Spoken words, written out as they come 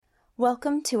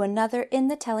Welcome to another In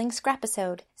the Telling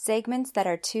Scrapisode, segments that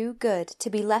are too good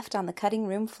to be left on the cutting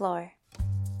room floor.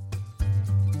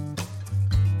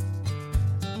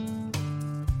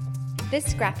 This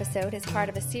Scrapisode is part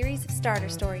of a series of starter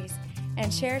stories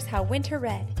and shares how Winter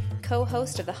Red,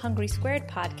 co-host of the Hungry Squared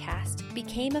podcast,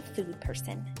 became a food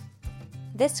person.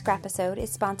 This Scrapisode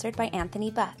is sponsored by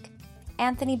Anthony Buck.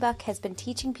 Anthony Buck has been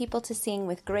teaching people to sing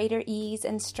with greater ease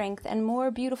and strength and more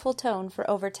beautiful tone for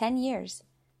over 10 years.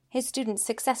 His students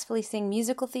successfully sing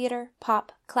musical theater,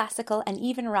 pop, classical, and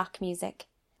even rock music.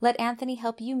 Let Anthony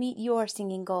help you meet your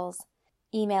singing goals.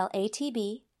 Email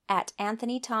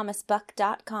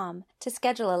atb@anthonythomasbuck.com to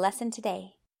schedule a lesson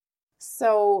today.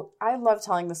 So I love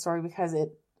telling the story because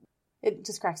it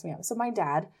just cracks me up. So my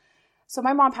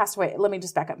mom passed away. Let me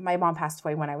just back up. My mom passed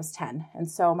away when I was 10.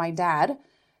 And so my dad,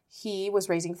 he was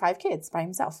raising 5 kids by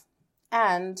himself.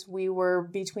 And we were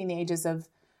between the ages of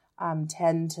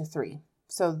 10 to 3.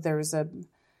 So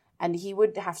and he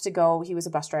would have to go, he was a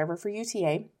bus driver for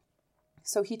UTA.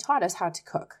 So he taught us how to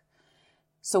cook.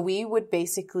 So we would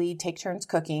basically take turns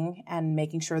cooking and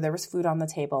making sure there was food on the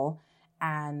table.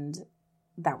 And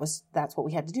that's what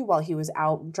we had to do while he was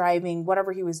out driving,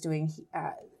 whatever he was doing.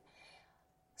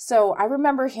 So I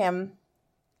remember him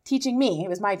teaching me, it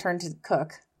was my turn to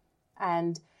cook.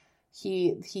 And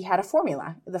he had a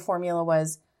formula. The formula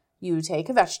was you take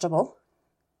a vegetable,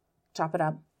 chop it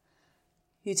up.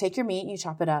 You take your meat, you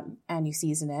chop it up, and you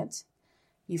season it.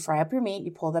 You fry up your meat,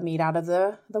 you pull the meat out of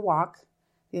the wok,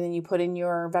 and then you put in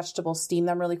your vegetables, steam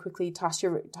them really quickly, toss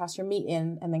your meat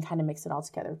in, and then kind of mix it all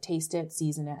together. Taste it,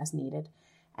 season it as needed,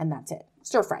 and that's it.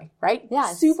 Stir fry, right? Yeah.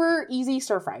 Super easy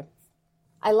stir fry.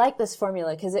 I like this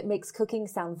formula because it makes cooking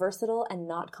sound versatile and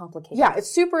not complicated. Yeah, it's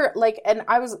super,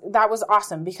 that was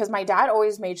awesome because my dad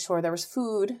always made sure there was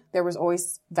food, there was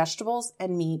always vegetables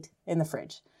and meat in the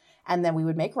fridge. And then we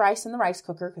would make rice in the rice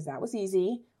cooker because that was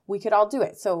easy. We could all do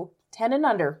it. So 10 and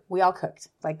under, we all cooked.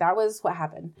 That was what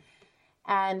happened.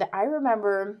 And I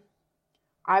remember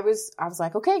I was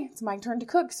like, okay, it's my turn to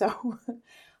cook. So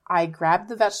I grabbed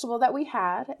the vegetable that we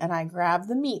had and I grabbed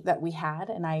the meat that we had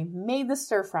and I made the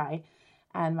stir fry.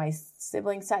 And my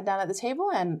siblings sat down at the table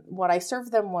and what I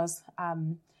served them was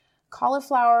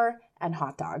cauliflower and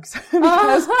hot dogs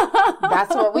because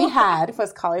that's what we had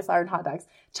was cauliflower and hot dogs,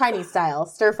 Chinese style,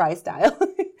 stir fry style.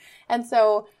 And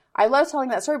so I love telling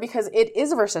that story because it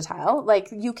is versatile.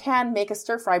 You can make a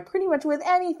stir fry pretty much with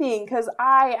anything because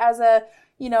I, as a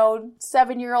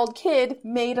 7-year-old kid,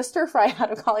 made a stir fry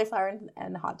out of cauliflower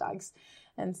and hot dogs.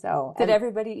 And so did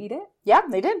everybody eat it? Yeah,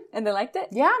 they did. And they liked it?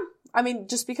 Yeah. I mean,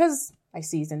 just because I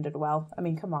seasoned it well. I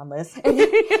mean, come on, Liz.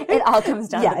 It all comes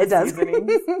down to the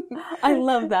seasonings. I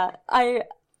love that. I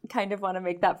kind of want to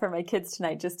make that for my kids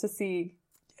tonight just to see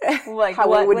how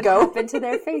what it would go happen to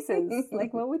their faces.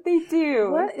 What would they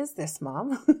do? What is this,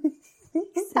 Mom?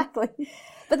 Exactly.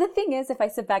 But the thing is, if I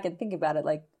sit back and think about it,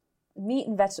 meat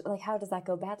and vegetable, how does that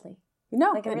go badly?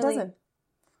 No, it doesn't.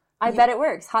 I bet it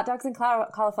works. Hot dogs and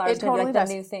cauliflower is going to be the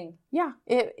new thing. Yeah,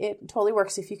 it totally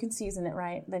works. If you can season it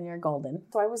right, then you're golden.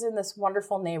 So I was in this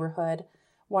wonderful neighborhood,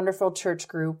 wonderful church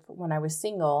group when I was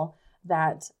single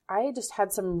that I just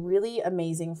had some really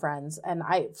amazing friends. And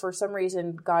for some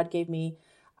reason, God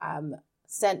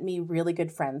sent me really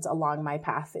good friends along my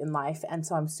path in life. And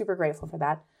so I'm super grateful for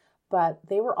that. But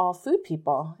they were all food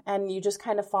people. And you just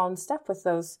kind of fall in step with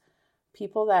those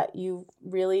people that you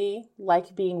really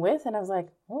like being with. And I was like,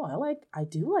 oh, I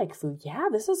do like food. Yeah,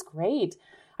 this is great.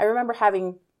 I remember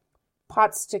having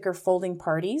pot sticker folding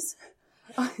parties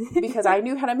because I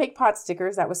knew how to make pot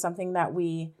stickers. That was something that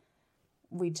we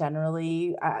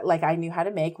generally, I knew how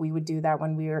to make. We would do that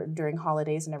when we were during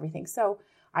holidays and everything. So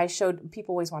I showed,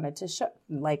 people always wanted to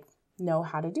know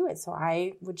how to do it. So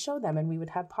I would show them and we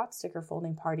would have pot sticker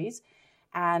folding parties.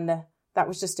 And that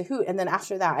was just a hoot. And then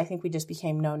after that, I think we just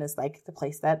became known as the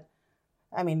place that,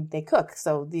 they cook.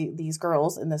 So these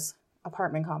girls in this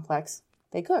apartment complex,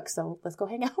 they cook. So let's go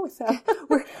hang out with them.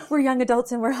 we're young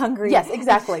adults and we're hungry. Yes,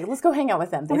 exactly. Let's go hang out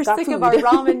with them. We're sick of our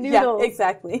ramen noodles. Yeah,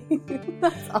 exactly.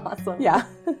 That's awesome. Yeah.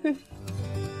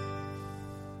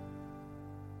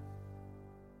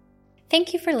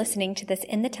 Thank you for listening to this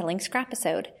In the Telling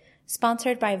Scrapisode,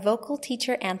 sponsored by vocal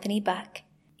teacher Anthony Buck.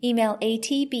 Email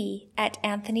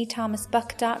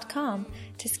atb@anthonythomasbuck.com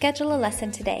to schedule a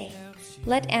lesson today.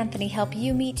 Let Anthony help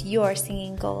you meet your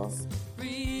singing goals.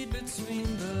 Read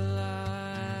between